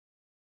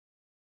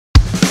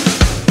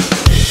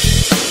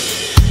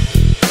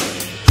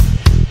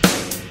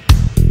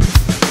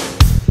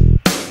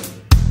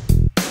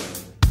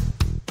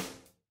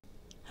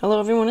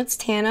it's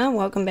Tana.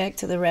 Welcome back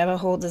to the Rabbit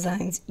Hole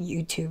Designs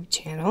YouTube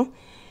channel.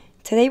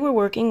 Today we're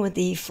working with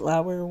the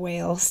Flower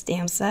Whale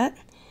stamp set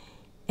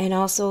and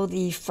also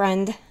the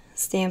Friend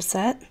stamp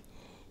set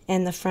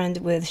and the Friend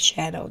with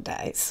shadow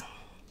dies.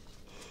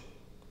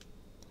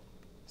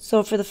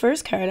 So for the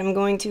first card, I'm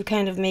going to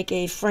kind of make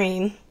a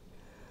frame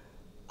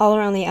all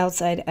around the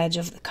outside edge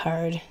of the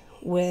card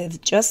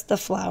with just the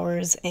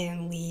flowers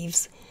and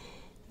leaves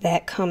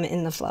that come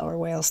in the Flower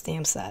Whale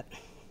stamp set.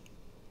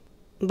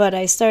 But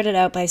I started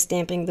out by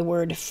stamping the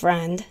word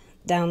friend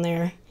down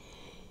there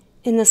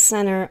in the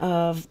center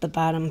of the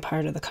bottom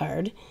part of the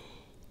card.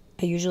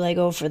 I usually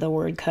go for the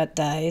word cut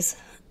dies,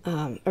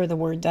 or the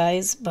word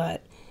dies,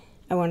 but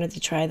I wanted to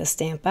try the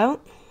stamp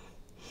out.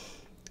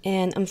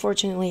 And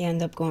unfortunately I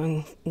end up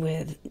going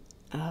with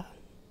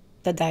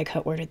the die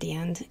cut word at the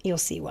end. You'll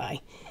see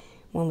why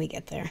when we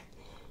get there.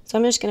 So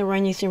I'm just going to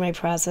run you through my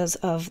process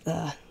of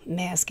the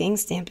masking,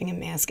 stamping and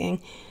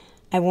masking.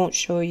 I won't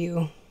show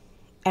you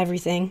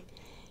everything.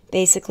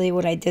 Basically,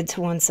 what I did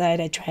to one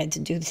side, I tried to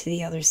do to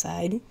the other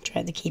side.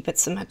 Tried to keep it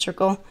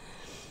symmetrical.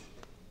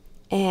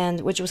 And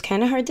which was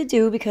kind of hard to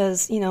do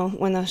because, you know,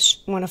 when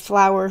a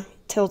flower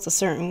tilts a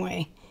certain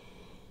way,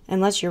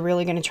 unless you're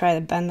really going to try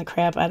to bend the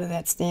crap out of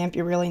that stamp,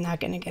 you're really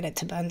not going to get it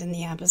to bend in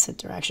the opposite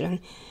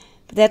direction.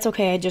 But that's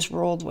okay, I just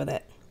rolled with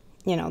it.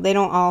 You know, they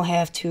don't all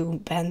have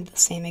to bend the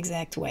same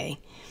exact way.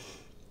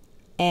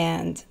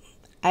 And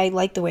I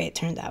like the way it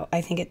turned out. I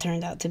think it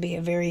turned out to be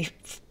a very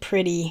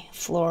pretty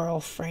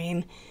floral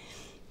frame.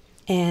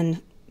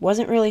 And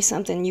wasn't really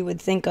something you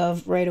would think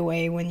of right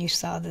away when you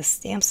saw this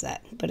stamp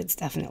set, but it's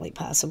definitely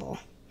possible.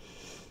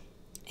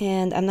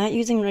 And I'm not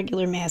using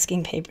regular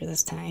masking paper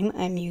this time.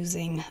 I'm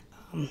using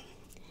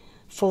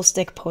full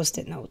stick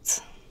Post-it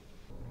notes.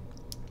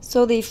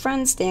 So the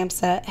Friend stamp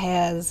set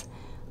has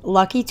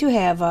lucky to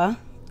have a,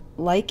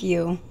 like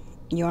you,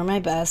 you're my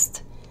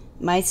best,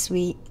 my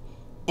sweet,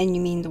 and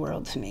you mean the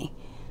world to me.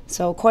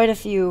 So quite a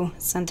few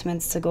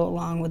sentiments to go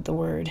along with the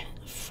word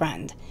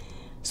friend.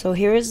 So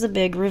here is the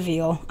big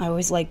reveal. I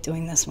always like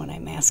doing this when I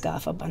mask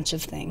off a bunch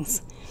of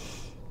things.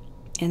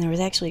 And there was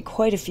actually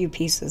quite a few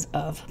pieces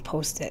of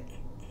Post-it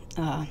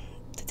to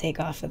take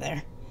off of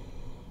there.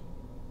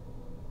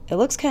 It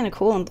looks kind of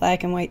cool in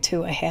black and white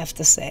too, I have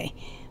to say.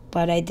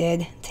 But I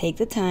did take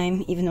the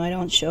time, even though I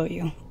don't show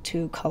you,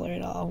 to color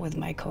it all with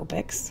my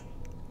Copics.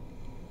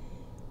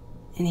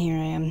 And here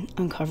I am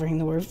uncovering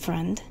the word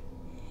friend.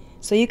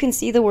 So you can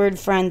see the word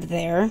friend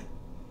there,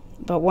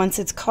 but once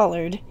it's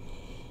colored,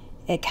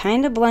 it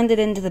kind of blended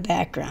into the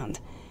background.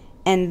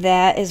 And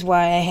that is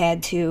why I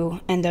had to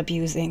end up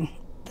using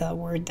the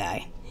word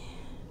die.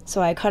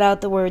 So I cut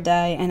out the word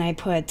die and I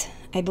put,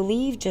 I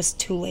believe, just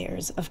 2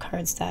 layers of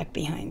cardstock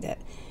behind it.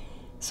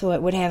 So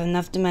it would have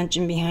enough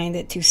dimension behind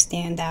it to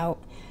stand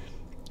out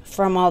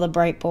from all the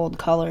bright bold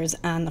colors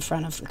on the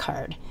front of the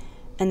card.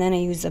 And then I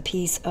used a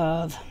piece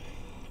of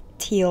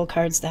teal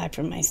cardstock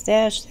from my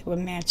stash that would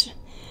match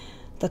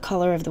the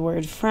color of the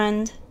word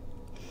friend.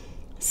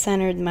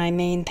 Centered my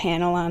main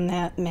panel on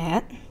that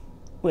mat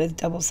with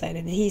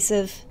double-sided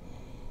adhesive,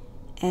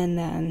 and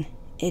then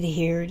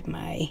adhered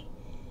my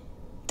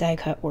die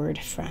cut word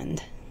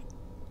friend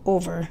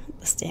over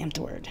the stamped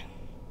word.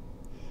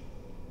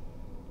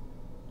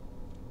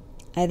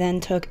 I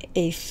then took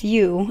a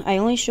few, I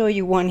only show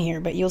you one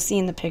here, but you'll see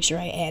in the picture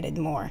I added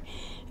more.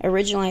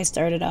 Originally I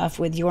started off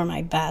with you're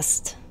my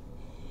best,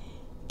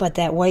 but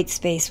that white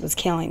space was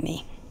killing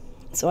me.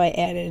 So I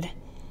added,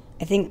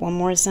 I think, one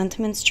more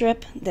sentiment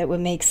strip that would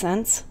make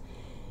sense,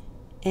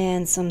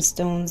 and some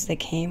stones that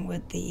came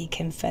with the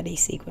confetti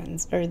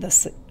sequins, or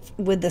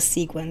with the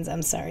sequins,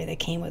 I'm sorry, that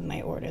came with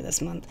my order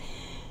this month.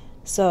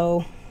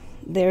 So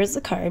there's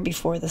the card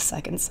before the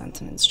second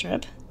sentiment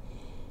strip,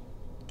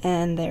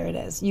 and there it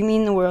is. You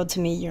mean the world to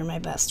me, you're my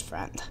best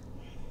friend.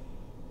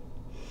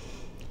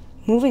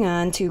 Moving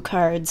on to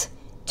cards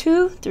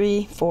 2,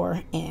 3,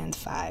 4, and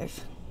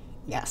 5.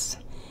 Yes,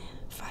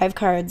 5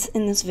 cards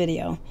in this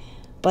video,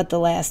 but the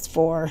last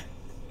 4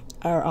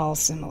 are all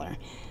similar.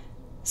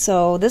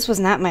 So this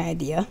was not my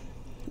idea.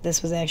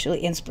 This was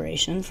actually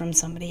inspiration from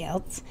somebody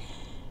else,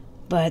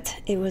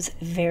 but it was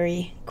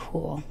very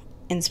cool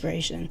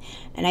inspiration,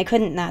 and I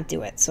couldn't not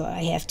do it, so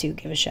I have to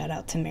give a shout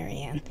out to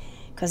Marianne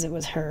because it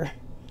was her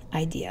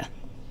idea,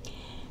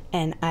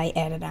 and I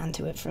added on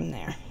to it from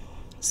there.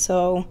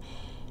 So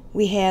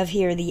we have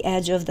here the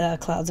edge of the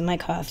Clouds of My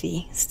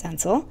Coffee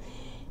stencil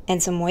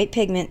and some white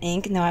pigment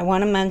ink. Now I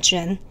want to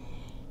mention,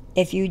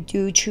 if you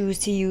do choose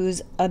to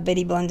use a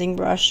bitty blending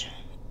brush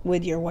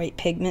with your white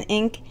pigment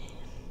ink,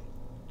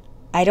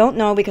 I don't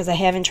know because I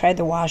haven't tried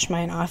to wash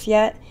mine off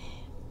yet,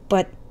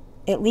 but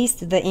at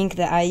least the ink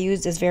that I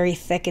used is very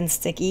thick and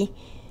sticky,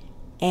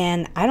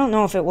 and I don't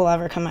know if it will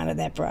ever come out of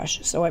that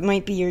brush. So it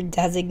might be your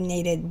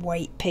designated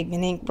white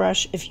pigment ink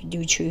brush if you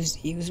do choose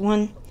to use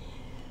one.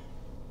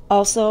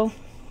 Also,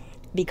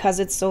 because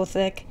it's so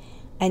thick,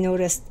 I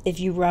noticed if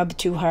you rub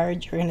too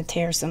hard, you're going to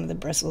tear some of the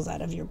bristles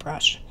out of your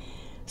brush.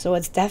 So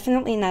it's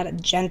definitely not a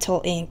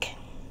gentle ink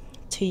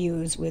to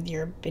use with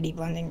your bitty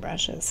blending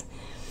brushes.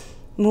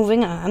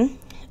 Moving on,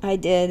 I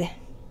did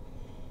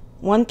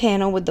one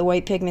panel with the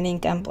white pigment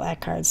ink on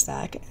black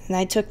cardstock. And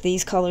I took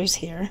these colors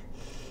here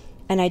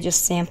and I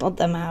just sampled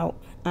them out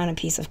on a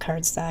piece of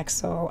cardstock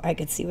so I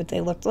could see what they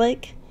looked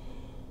like.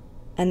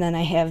 And then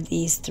I have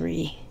these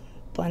 3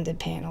 blended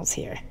panels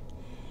here.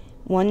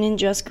 One in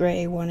just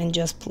gray, one in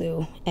just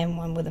blue, and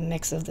one with a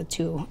mix of the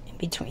 2 in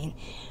between.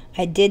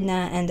 I did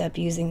not end up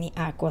using the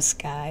aqua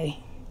sky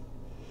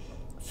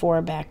for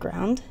a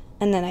background,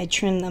 and then I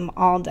trimmed them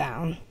all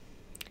down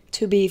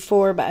to be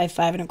 4 by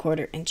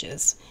 5¼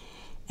 inches.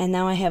 And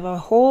now I have a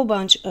whole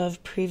bunch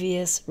of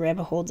previous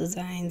Rabbit Hole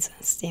Designs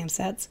stamp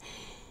sets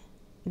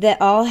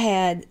that all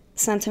had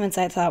sentiments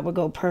I thought would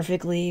go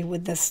perfectly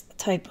with this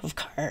type of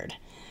card.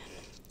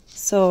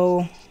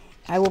 So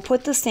I will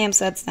put the stamp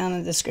sets down in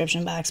the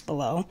description box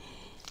below,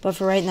 but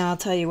for right now I'll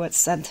tell you what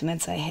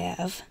sentiments I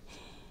have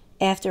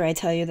after I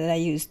tell you that I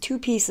used 2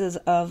 pieces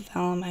of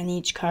vellum on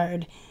each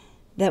card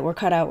that were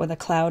cut out with a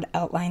cloud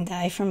outline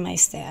die from my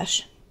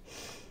stash.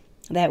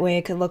 That way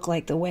it could look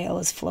like the whale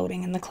is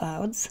floating in the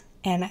clouds.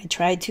 And I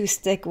tried to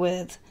stick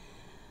with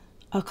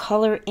a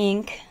color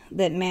ink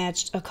that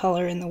matched a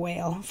color in the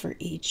whale for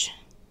each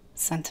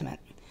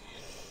sentiment.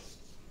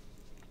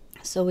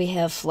 So we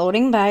have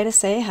floating by to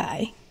say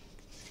hi.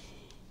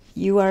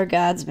 You are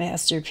God's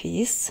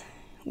masterpiece.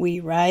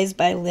 We rise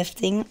by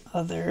lifting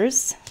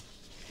others.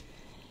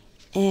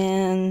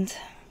 And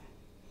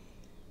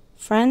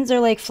friends are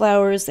like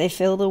flowers, they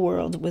fill the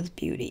world with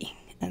beauty.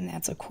 And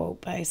that's a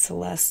quote by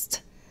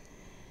Celeste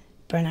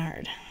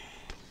Bernard.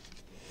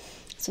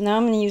 So now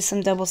I'm going to use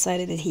some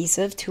double-sided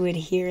adhesive to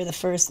adhere the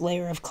first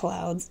layer of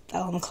clouds,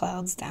 vellum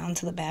clouds, down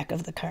to the back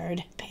of the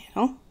card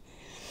panel.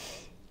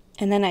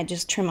 And then I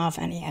just trim off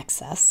any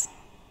excess.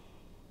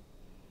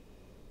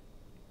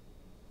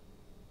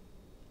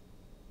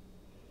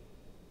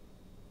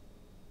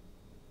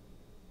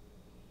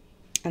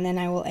 And then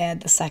I will add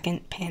the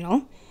second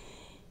panel,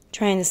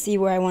 trying to see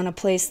where I want to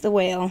place the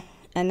whale,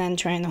 and then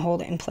trying to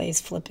hold it in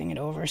place, flipping it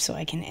over so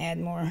I can add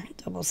more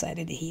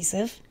double-sided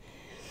adhesive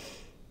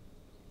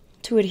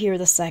to adhere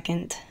the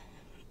second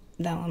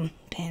vellum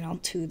panel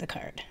to the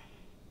card.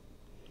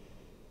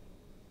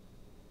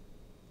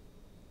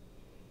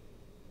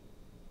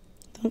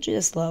 Don't you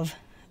just love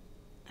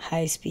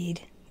high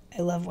speed?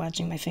 I love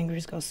watching my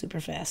fingers go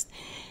super fast.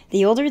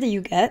 The older that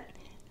you get,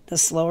 the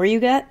slower you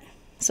get,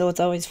 so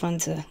it's always fun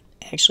to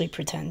actually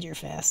pretend you're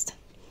fast.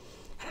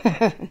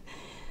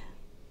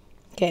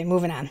 Okay,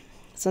 moving on.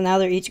 So now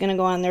they're each going to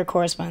go on their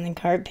corresponding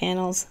card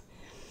panels.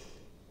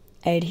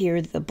 I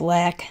adhered the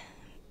black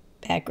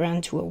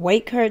background to a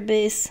white card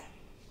base,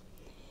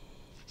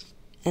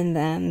 and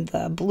then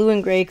the blue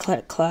and gray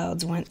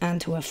clouds went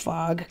onto a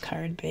fog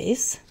card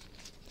base.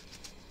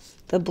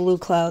 The blue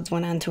clouds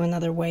went onto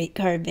another white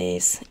card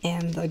base,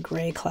 and the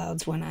gray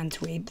clouds went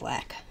onto a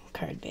black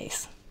card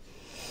base.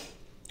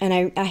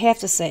 And I have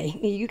to say,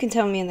 you can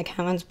tell me in the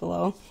comments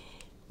below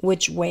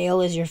which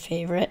whale is your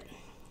favorite,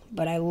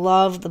 but I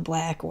love the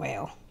black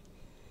whale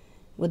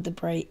with the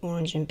bright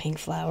orange and pink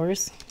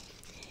flowers.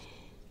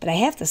 But I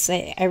have to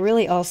say, I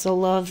really also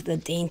love the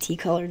dainty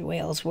colored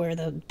whales where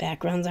the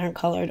backgrounds aren't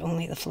colored,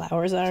 only the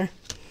flowers are.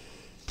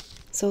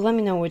 So let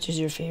me know which is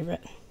your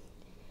favorite.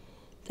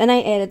 Then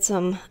I added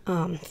some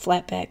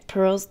flat back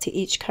pearls to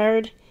each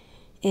card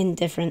in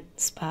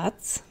different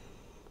spots.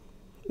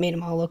 Made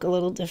them all look a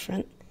little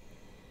different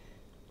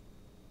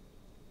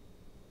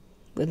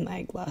with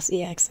my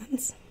glossy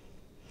accents.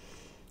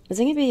 Does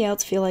anybody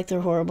else feel like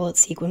they're horrible at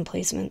sequin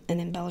placement and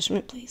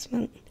embellishment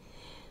placement?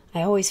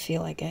 I always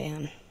feel like I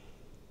am.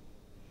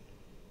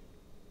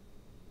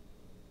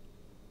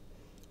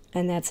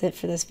 And that's it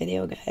for this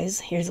video, guys.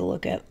 Here's a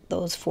look at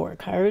those 4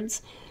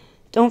 cards.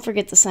 Don't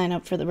forget to sign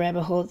up for the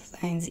Rabbit Hole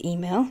Designs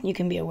email. You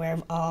can be aware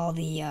of all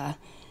the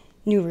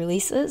new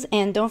releases.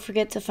 And don't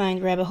forget to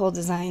find Rabbit Hole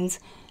Designs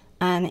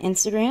on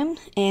Instagram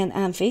and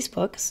on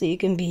Facebook so you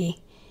can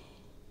be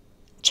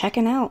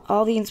checking out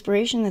all the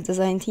inspiration the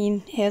design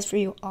team has for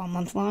you all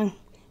month long,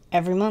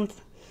 every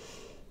month.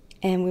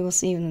 And we will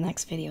see you in the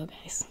next video,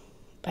 guys.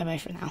 Bye-bye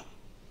for now.